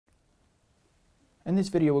In this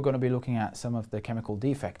video we're going to be looking at some of the chemical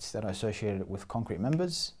defects that are associated with concrete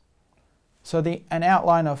members. So an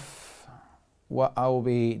outline of what I will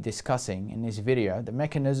be discussing in this video: the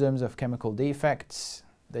mechanisms of chemical defects,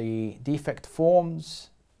 the defect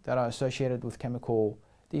forms that are associated with chemical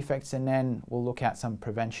defects, and then we'll look at some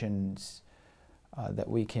preventions that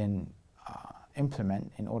we can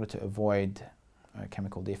implement in order to avoid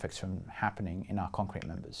chemical defects from happening in our concrete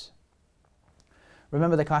members.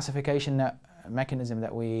 Remember the classification mechanism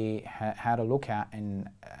that we had a look at in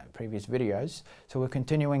previous videos. So we're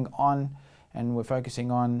continuing on and we're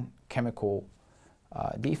focusing on chemical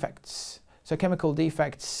defects. So chemical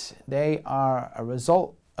defects, they are a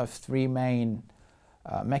result of three main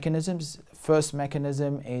mechanisms. First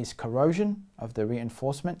mechanism is corrosion of the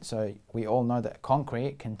reinforcement. So we all know that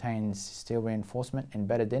concrete contains steel reinforcement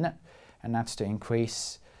embedded in it, and that's to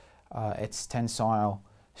increase its tensile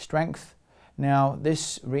strength. Now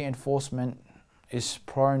this reinforcement is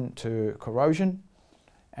prone to corrosion,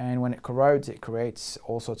 and when it corrodes it creates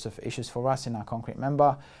all sorts of issues for us in our concrete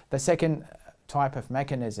member. The second type of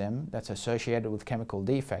mechanism that's associated with chemical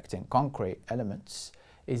defects in concrete elements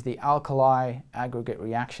is the alkali aggregate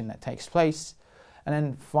reaction that takes place. And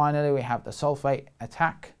then finally we have the sulfite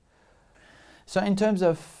attack. So in terms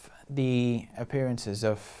of the appearances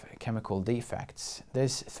of chemical defects,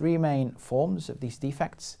 there's three main forms of these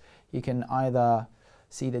defects. You can either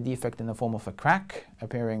see the defect in the form of a crack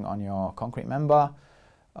appearing on your concrete member,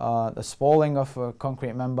 the spalling of a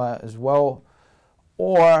concrete member as well,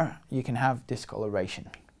 or you can have discoloration.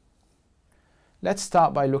 Let's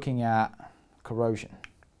start by looking at corrosion.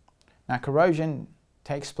 Now corrosion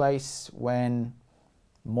takes place when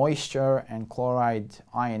moisture and chloride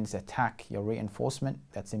ions attack your reinforcement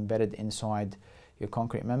that's embedded inside your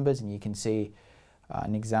concrete members, and you can see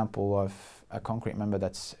an example of a concrete member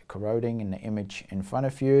that's corroding in the image in front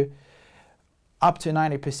of you. Up to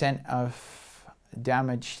 90% of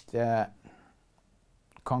damage that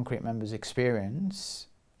concrete members experience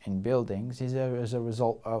in buildings is as a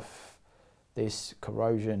result of this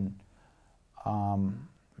corrosion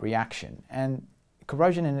reaction. And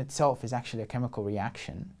corrosion in itself is actually a chemical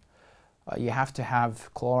reaction. You have to have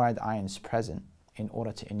chloride ions present in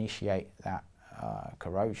order to initiate that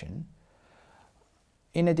corrosion.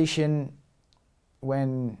 In addition,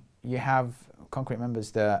 when you have concrete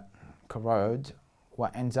members that corrode,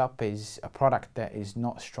 what ends up is a product that is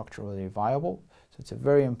not structurally viable. So it's a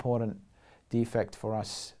very important defect for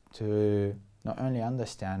us to not only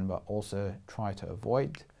understand but also try to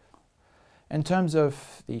avoid. In terms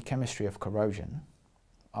of the chemistry of corrosion,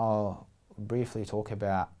 I'll briefly talk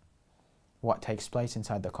about what takes place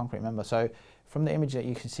inside the concrete member. So from the image that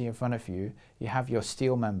you can see in front of you, you have your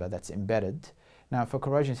steel member that's embedded. Now for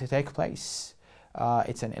corrosion to take place,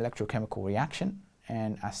 it's an electrochemical reaction,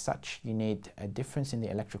 and as such you need a difference in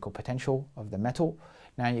the electrical potential of the metal.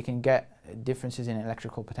 Now you can get differences in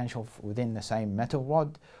electrical potential within the same metal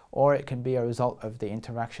rod, or it can be a result of the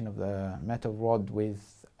interaction of the metal rod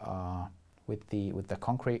with the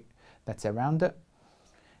concrete that's around it.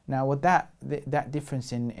 Now with that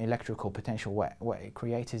difference in electrical potential, what it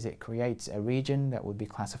creates is it creates a region that would be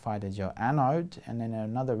classified as your anode, and then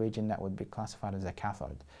another region that would be classified as a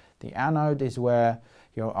cathode. The anode is where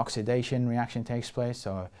your oxidation reaction takes place,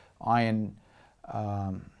 so ions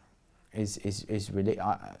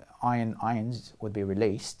would be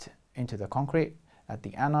released into the concrete at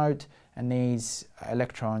the anode, and these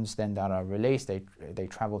electrons then that are released, they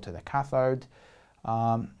travel to the cathode,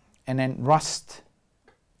 and then rust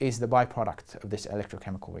is the byproduct of this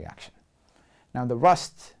electrochemical reaction. Now the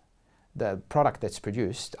rust, the product that's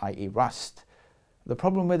produced, i.e. rust, the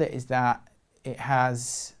problem with it is that it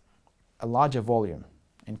has a larger volume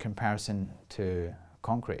in comparison to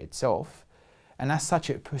concrete itself, and as such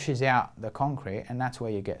it pushes out the concrete, and that's where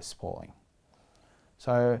you get spalling.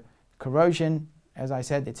 So corrosion, as I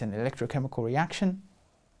said, it's an electrochemical reaction.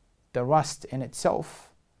 The rust in itself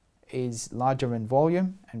is larger in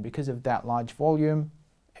volume, and because of that large volume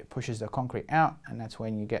it pushes the concrete out, and that's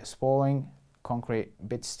when you get spalling. Concrete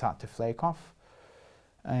bits start to flake off,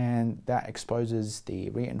 and that exposes the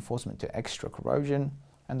reinforcement to extra corrosion,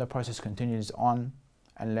 and the process continues on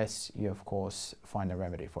unless you of course find a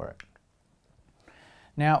remedy for it.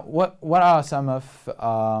 Now what are some of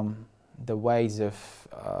the ways of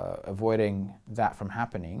avoiding that from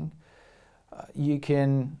happening? You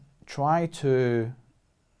can try to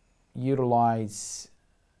utilize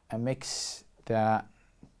a mix that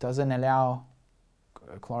doesn't allow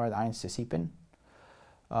chloride ions to seep in.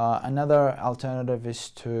 Another alternative is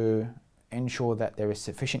to ensure that there is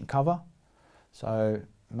sufficient cover. So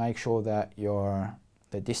make sure that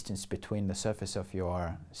the distance between the surface of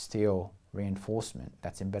your steel reinforcement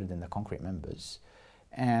that's embedded in the concrete members,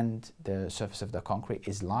 and the surface of the concrete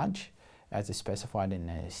is large, as is specified in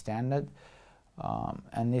the standard,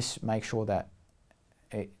 and this makes sure that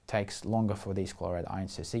it takes longer for these chloride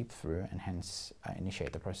ions to seep through and hence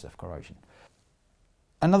initiate the process of corrosion.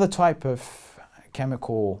 Another type of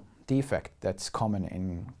chemical defect that's common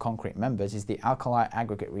in concrete members is the alkali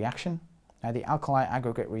aggregate reaction. Now, the alkali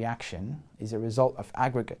aggregate reaction is a result of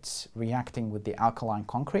aggregates reacting with the alkaline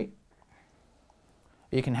concrete.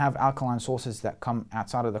 You can have alkaline sources that come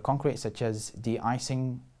outside of the concrete, such as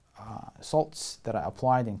de-icing salts that are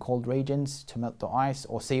applied in cold regions to melt the ice,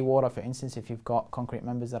 or seawater, for instance, if you've got concrete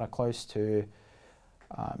members that are close to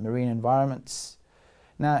marine environments.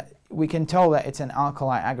 Now, we can tell that it's an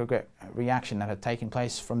alkali aggregate reaction that had taken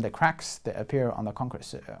place from the cracks that appear on the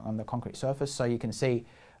concrete surface. So you can see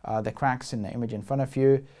the cracks in the image in front of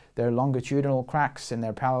you. They're longitudinal cracks and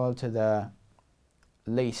they're parallel to the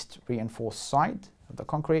least reinforced side of the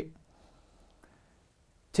concrete.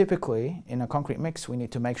 Typically, in a concrete mix, we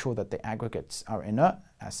need to make sure that the aggregates are inert.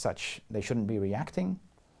 As such, they shouldn't be reacting.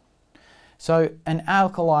 So an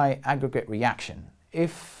alkali aggregate reaction,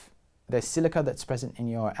 if there's silica that's present in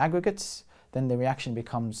your aggregates, then the reaction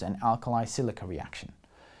becomes an alkali silica reaction.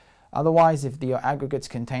 Otherwise, if your aggregates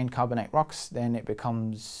contain carbonate rocks, then it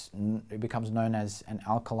becomes known as an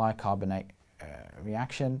alkali carbonate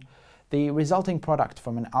reaction. The resulting product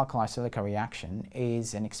from an alkali silica reaction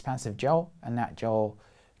is an expansive gel, and that gel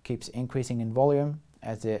keeps increasing in volume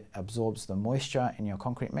as it absorbs the moisture in your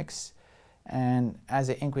concrete mix. And as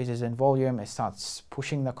it increases in volume, it starts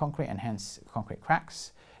pushing the concrete and hence concrete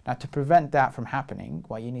cracks. Now, to prevent that from happening,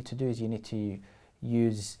 what you need to do is you need to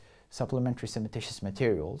use supplementary cementitious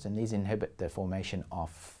materials, and these inhibit the formation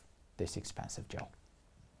of this expansive gel.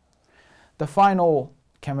 The final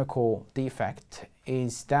chemical defect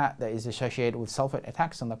is that is associated with sulfite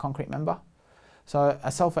attacks on the concrete member. So a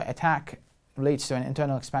sulfite attack leads to an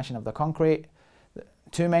internal expansion of the concrete.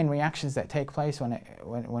 Two main reactions that take place when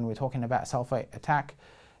we're talking about sulfite attack,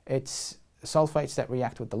 it's sulfites that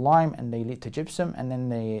react with the lime and they lead to gypsum, and then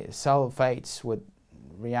the sulfites would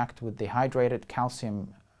react with the hydrated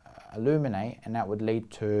calcium aluminate, and that would lead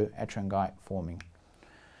to ettringite forming.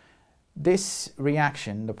 This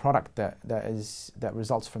reaction, the product that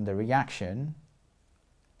results from the reaction,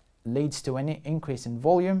 leads to an increase in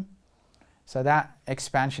volume. So that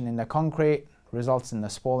expansion in the concrete results in the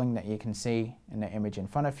spalling that you can see in the image in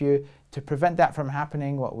front of you. To prevent that from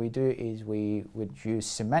happening, what we do is we would use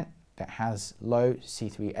cement that has low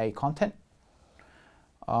C3A content,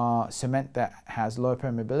 cement that has low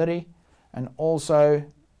permeability, and also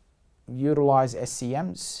utilize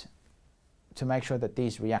SCMs to make sure that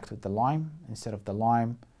these react with the lime instead of the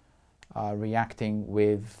lime reacting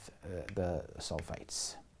with the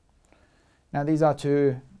sulfates. Now, these are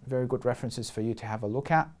two very good references for you to have a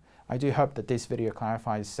look at. I do hope that this video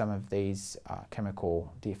clarifies some of these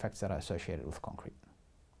chemical defects that are associated with concrete.